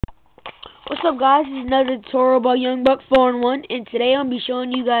What's up, guys? This is another tutorial about Young Buck 4-in-1, and today I'm going to be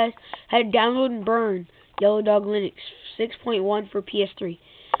showing you guys how to download and burn yellowdog Linux 6.1 for PS3.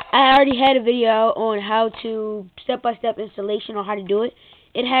 I already had a video on how to step-by-step installation on how to do it.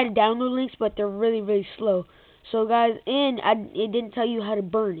 It had download links, but they're really slow. So, guys, it didn't tell you how to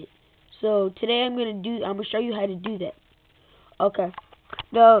burn it. So today I'm going to show you how to do that. Okay.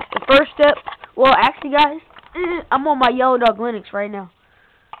 The first step. Well, actually, guys, I'm on my yellowdog Linux right now.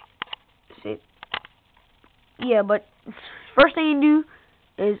 Yeah, but first thing you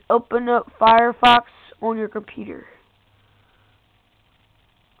do is open up Firefox on your computer.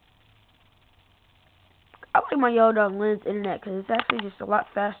 I like my yellowdog Linux internet because it's actually just a lot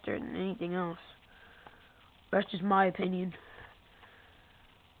faster than anything else. That's just my opinion.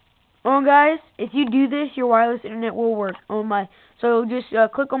 Guys, if you do this, your wireless internet will work on my. So just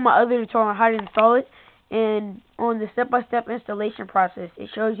click on my other tutorial on how to install it, and on the step-by-step installation process, it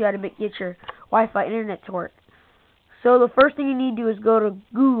shows you how to get your Wi-Fi internet to work. So the first thing you need to do is go to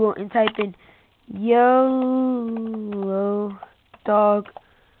Google and type in yellowdog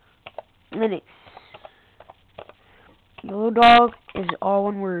Linux. Yellowdog is all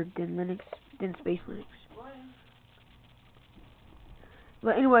one word, then Linux, then space Linux.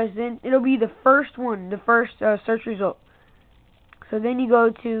 But anyways, then it'll be the first one, the first search result. So then you go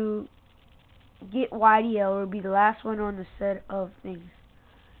to get YDL, it'll be the last one on the set of things.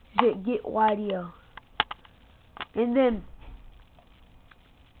 Hit get YDL. And then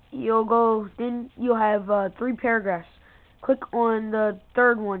you'll have 3 paragraphs. Click on the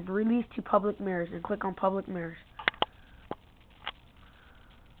third one, release to public mirrors, and click on public mirrors.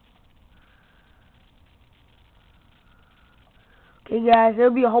 Okay, guys,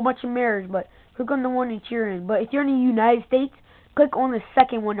 there'll be a whole bunch of mirrors, but click on the one that you're in. But if you're in the United States, click on the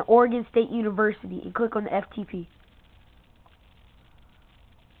second one, the Oregon State University, and click on the FTP.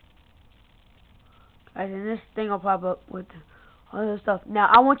 Guys, and this thing will pop up with all this stuff. Now,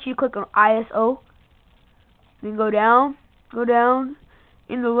 I want you to click on ISO. Then go down.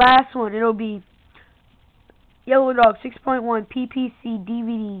 In the last one, it'll be yellowdog 6.1 PPC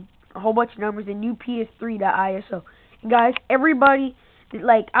DVD, a whole bunch of numbers, and new ps3.iso. And guys, everybody,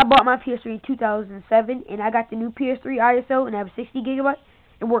 like, I bought my PS3 in 2007, and I got the new PS3 ISO, and I have 60 gigabytes.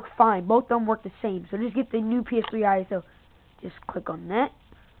 It worked fine. Both of them work the same. So just get the new PS3 ISO. Just click on that,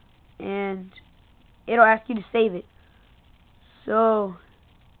 and it'll ask you to save it. So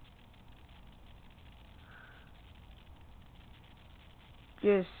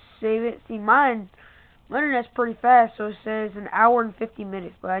just save it. See, mine internet's pretty fast, so it says an hour and 50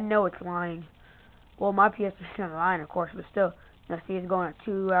 minutes, but I know it's lying. Well, my PS3 is not lying, of course, but still. Now, see, it's going at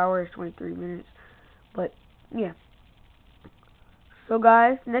 2 hours, 23 minutes. But, yeah. So,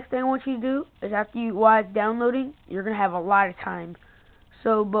 guys, next thing I want you to do is while it's downloading, you're going to have a lot of time.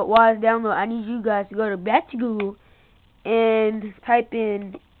 So, but while it's downloading, I need you guys to go back to Google and type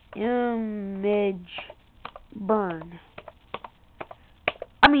in image burn.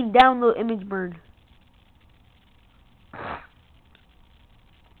 Download image burn.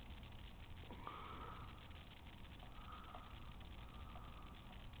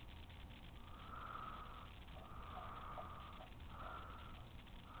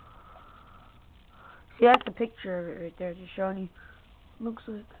 See, that's the picture of it right there, just showing you what it looks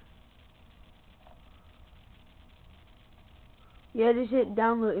like. Yeah, just hit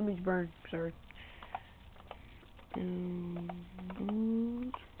download image burn. Sorry.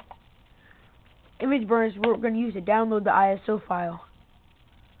 Image burn is what we're going to use to download the ISO file.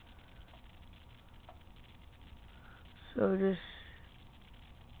 So just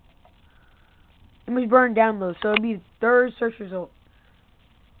image burn download. So it'll be the third search result.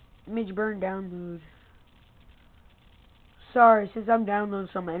 Image burn download. Sorry, since I'm downloading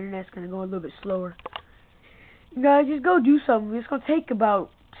some, my internet's going to go a little bit slower. You guys, just go do something. It's going to take about,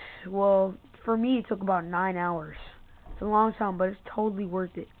 well, for me it took about 9 hours. It's a long time, but it's totally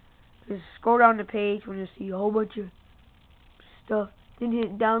worth it. Just scroll down the page when you see a whole bunch of stuff. Then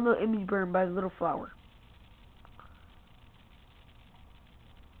hit download image burn by the little flower.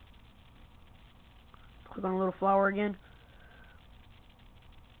 Click on the little flower again.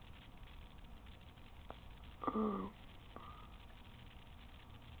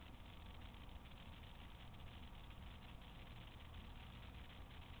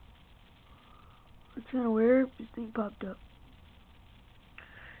 It's kind of weird. This thing popped up.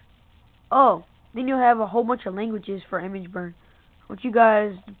 Oh, then you'll have a whole bunch of languages for image burn. I want you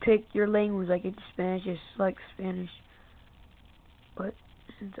guys to pick your language, like it's Spanish, just select Spanish. But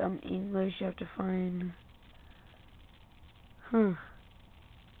since I'm English, you have to find.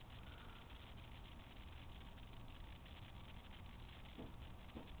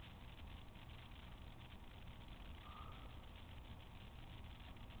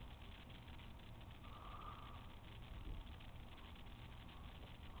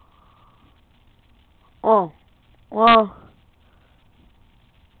 Oh, well,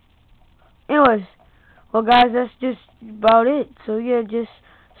 anyways, well guys, that's just about it. So yeah, just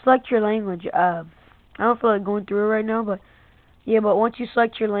select your language. I don't feel like going through it right now, but yeah, but once you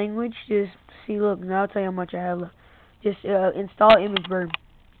select your language, just see, look, now I'll tell you how much I have left. Just install image burn.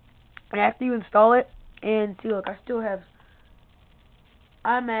 And after you install it, and see, look, I still have,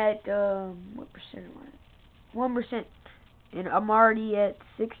 I'm at, what percent am I at? 1%. And I'm already at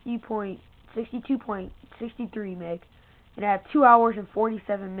 62.63 meg. And I have 2 hours and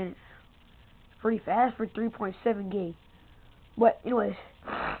 47 minutes. Pretty fast for 3.7 gig. But anyways,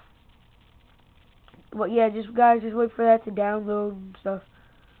 but yeah, just guys, just wait for that to download and stuff.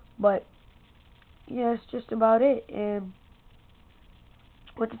 But yeah, that's just about it. And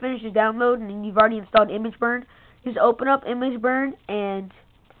once it finishes downloading and you've already installed image burn, just open up image burn and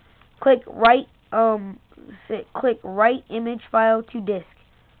click write image file to disk.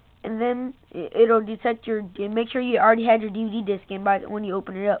 And then it'll detect your, make sure you already had your DVD disk in by when you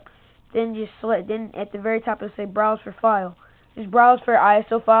open it up. Then just select, then at the very top it'll say browse for file. Just browse for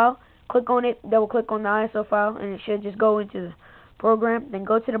ISO file. Click on it, double click on the ISO file, and it should just go into the program. Then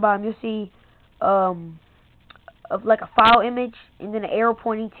go to the bottom, you'll see of like a file image and then an arrow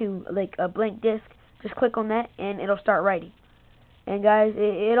pointing to like a blank disk. Just click on that and it'll start writing. And guys,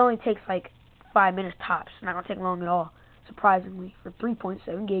 it only takes like 5 minutes tops. It's not gonna take long at all, surprisingly, for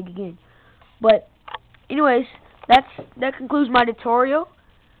 3.7 gig again. But anyways, that concludes my tutorial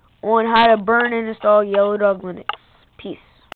on how to burn and install yellowdog Linux.